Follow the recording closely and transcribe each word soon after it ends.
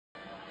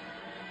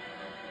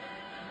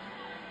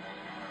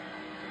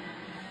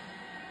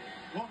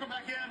Welcome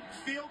back in.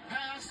 Field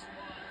pass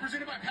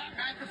presented by Pat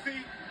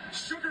McAfee.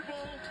 Sugar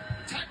Bowl,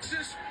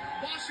 Texas,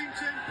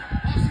 Washington.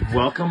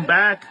 Welcome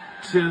back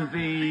to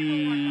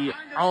the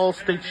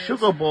Allstate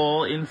Sugar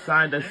Bowl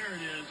inside the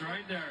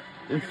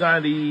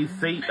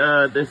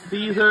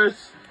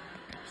Caesars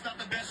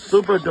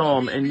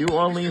Superdome in New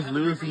Orleans,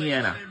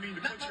 Louisiana.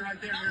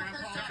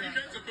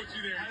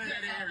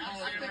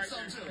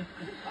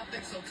 I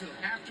think so too.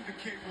 After the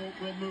kick,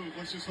 we'll move.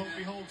 Let's just hope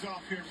he holds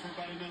off here for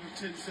about another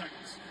 10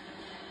 seconds.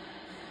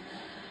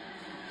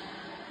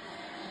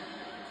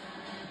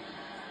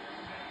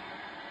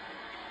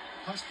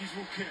 Huskies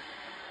will kick.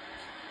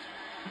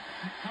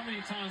 How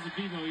many times did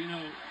Bevo,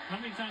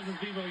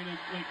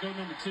 like go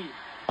number 2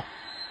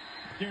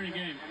 during a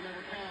game? I've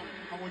never counted.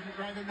 I would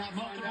rather not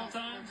Multiple find out.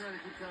 times? I'm trying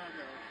to keep count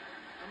though.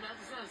 I'm not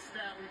just trying to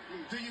stat with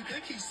you. Do you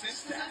think he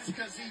sensed that?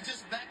 Because he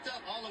just backed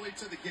up all the way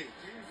to the gate.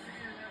 He was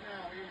seeing that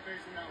now. He was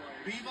facing that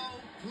way. Bevo,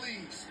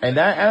 please. And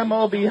that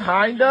animal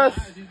behind us,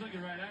 He's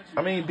looking right at you.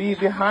 I mean,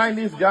 behind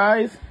these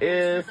guys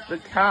is the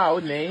cow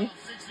named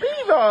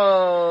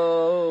Bevo.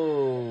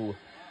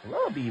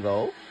 Hello,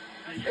 Bevo.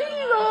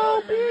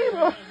 Bevo,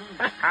 Bevo.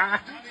 I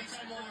need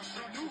some more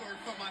manure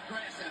for my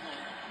grass at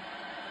home.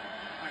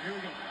 All right, here we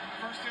go.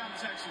 First down,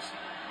 Texas.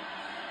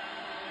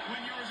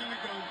 Win yours in the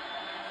go.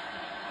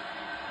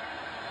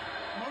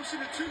 Motion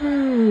to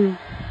 2.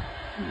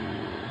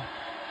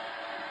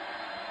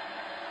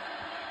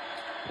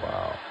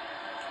 Wow.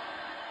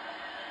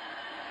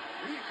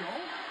 There you go.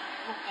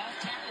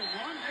 Off-tackle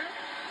run there.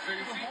 So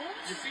you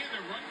see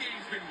the run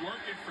game's been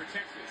working for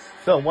Texas.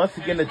 So once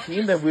again, the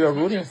team that we are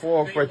rooting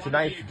for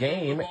tonight's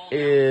game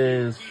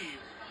is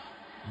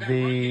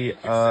the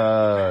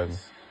Well,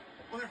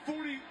 they're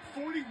 41%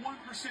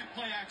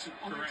 play action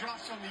on their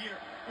drops on the year.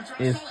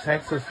 is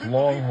Texas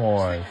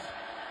Longhorns.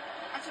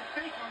 That's a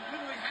fake on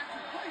literally half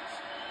your plays.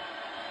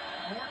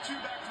 More 2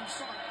 back from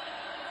Sark.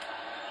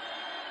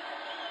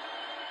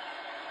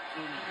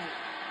 Little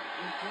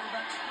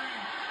quarterback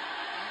screen.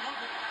 I love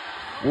it.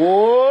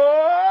 Whoa!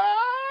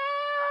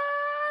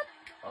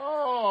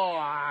 Oh!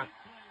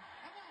 Come on,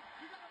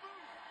 you gotta move.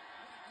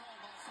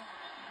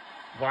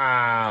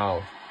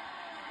 Wow.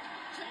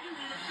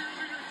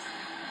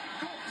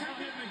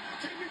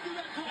 Take me through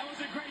that call. That was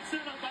a great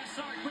setup by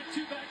Sark. Went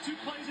 2 back, 2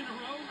 plays in a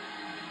row.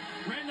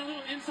 Ran the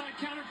little inside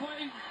counter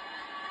play.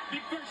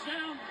 Big first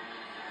down.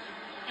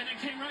 And then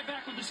came right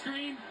back with the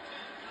screen.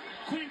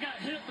 Quinn got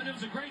hit, but it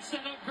was a great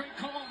setup, great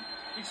call.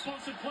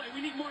 Explosive play. We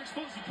need more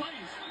explosive plays.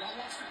 Now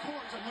watch the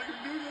cords. I know you're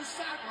new to the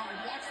sideline.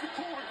 Watch the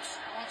cords.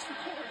 Watch the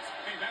cords.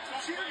 Hey, that's why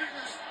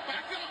Cheerleaders,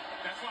 back up.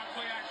 That's why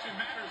play action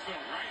matters,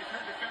 though, right? If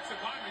you're a defensive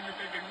lineman, you're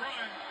thinking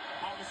run.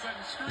 All of a sudden,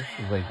 screen.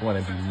 This is like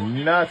going to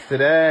be nuts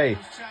today.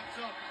 Those chaps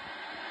up.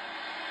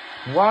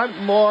 One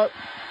more.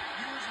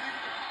 Viewers leaving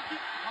the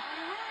pocket. Line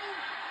of room.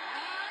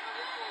 Line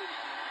of room.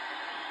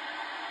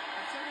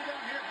 Let's take it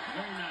down here.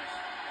 Very nice.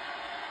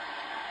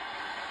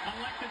 I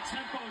like the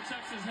tempo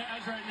Texas has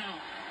right now.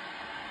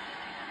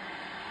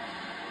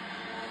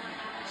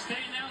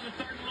 Staying out in the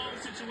 3rd and long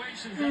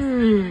situations. That's the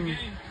name of the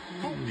game.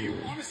 Cole, do you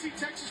want to see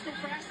Texas go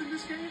fast in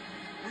this game?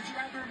 Would you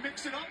rather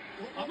mix it up?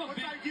 What's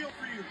ideal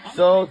for you?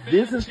 So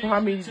this is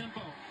probably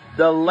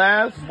the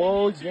last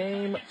bowl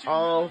game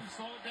of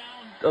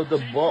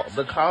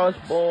the college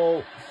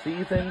bowl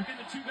season,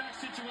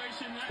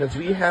 because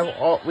we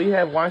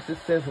have watched it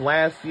since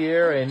last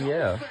year, and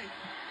yeah.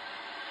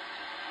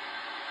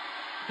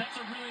 That's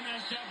a really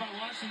nice job by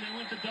Washington. They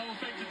went the double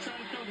fake to try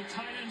to throw the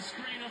tight end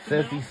screen up the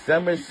Since middle.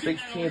 December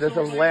 16th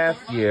of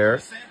last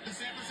year,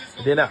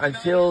 then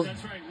until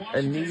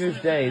New Year's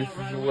Day,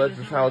 this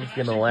is how it's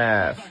gonna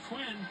last.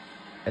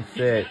 That's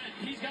it.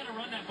 He's got to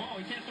run that ball.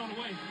 He can't throw it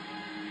away.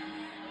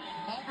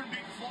 Auburn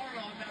beat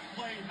Florida on that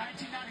play in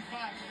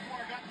 1995 before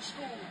I got to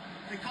school.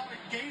 They called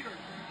it Gator.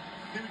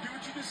 They would do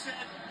what you just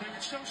said. They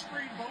would show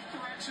screen both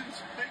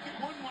directions, fake it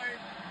one way.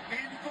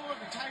 Andy Fuller,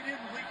 the tight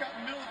end, would leak out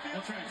in the middle of the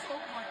field. That's right. He was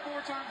open like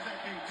 4 times that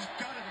game. Just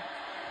gutted it.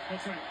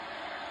 That's right.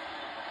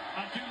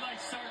 I do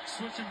like Sark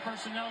switching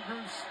personnel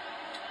groups.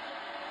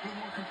 A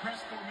little more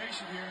compressed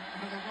formation here.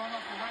 Another run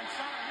off the right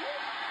side.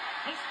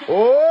 Let's go.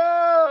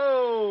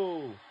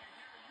 Oh!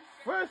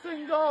 First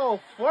and goal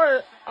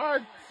for our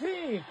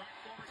team,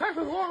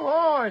 Texas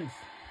Longhorns.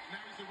 Now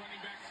he's the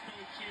running backs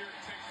coach here at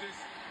Texas.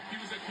 He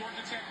was at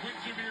Georgia Tech with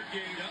Jameer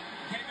Gates.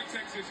 Came to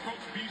Texas, Coach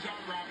Bijan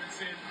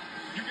Robinson.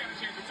 You got a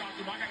chance to talk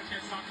to him. I got a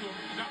chance to talk to him.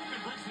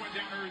 Jonathan Brooks went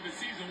down early this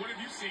season. What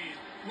have you seen?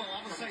 Well,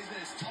 I would say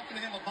this.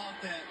 Talking to him about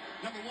that,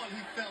 number one,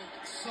 he felt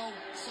so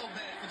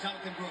bad for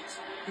Jonathan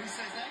Brooks. But he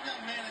says that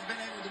young man has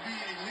been able to be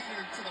a leader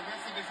to the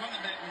rest of his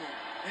running back room.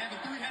 They have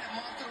a 3-headed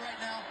monster right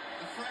now.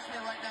 The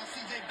freshman right now,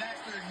 C.J.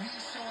 Baxter, and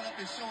he's showing up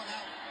and showing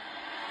out.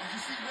 As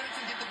you see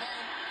Whittington get the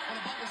ball on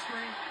the bubble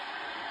screen.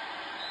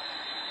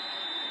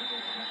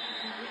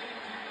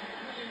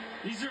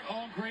 These are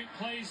all great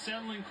plays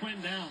settling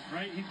Quinn down,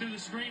 right? He threw the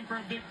screen for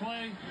a big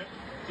play.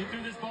 He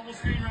threw this bubble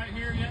screen right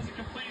here. He hasn't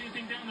completed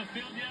anything down the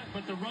field yet,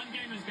 but the run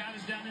game has got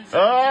us down inside.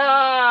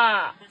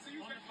 Ah! But see,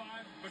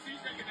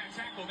 he's making that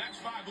tackle. That's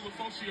 5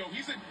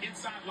 He's an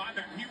inside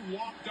linebacker. He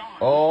walked on.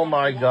 Oh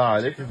my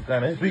God, this is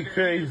gonna be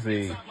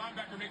crazy. Inside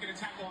linebacker making a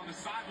tackle on the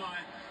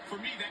sideline. For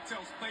me, that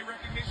tells play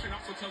recognition.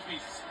 Also tells me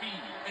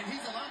speed. And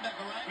he's a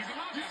linebacker, right? He's a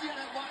linebacker. You see how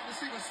that wide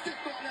receiver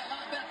stiffed on that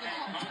linebacker?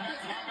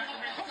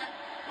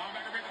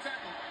 Linebacker made the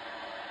tackle.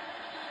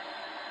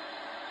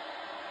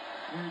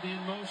 Worthy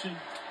in motion.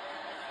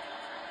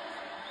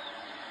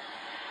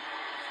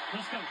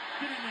 Let's go.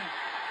 Get in there.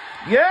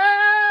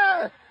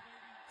 Yeah!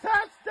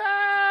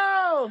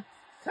 Touchdown!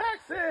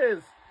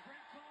 Texas!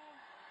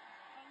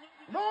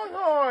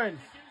 Longhorns!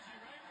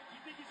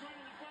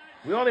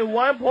 We're only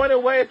 1 point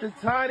away to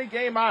tie the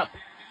game up.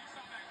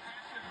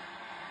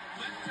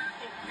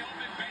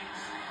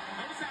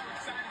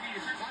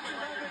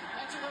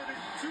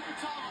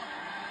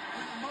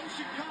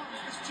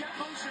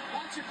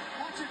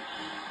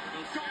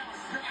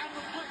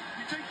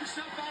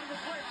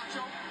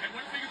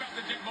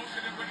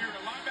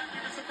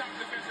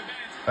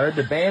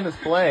 The band is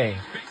playing.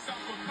 Based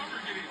off what cover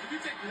it is. If you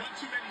take one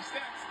too many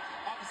steps,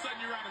 all of a sudden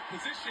you're out of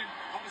position.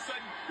 All of a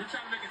sudden you're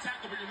trying to make a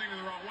tackle, but you're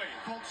leaning the wrong way.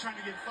 Colt's trying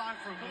to get 5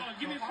 from him. Come on,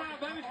 give me 5,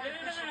 baby.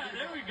 Yeah,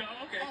 there we go.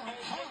 Okay,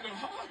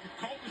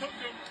 Colt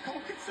hooked him. Colt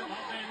gets him.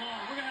 All day long.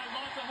 We're going to have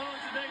lots of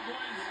hugs today,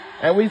 boys.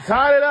 And we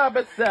tied it up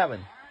at 7.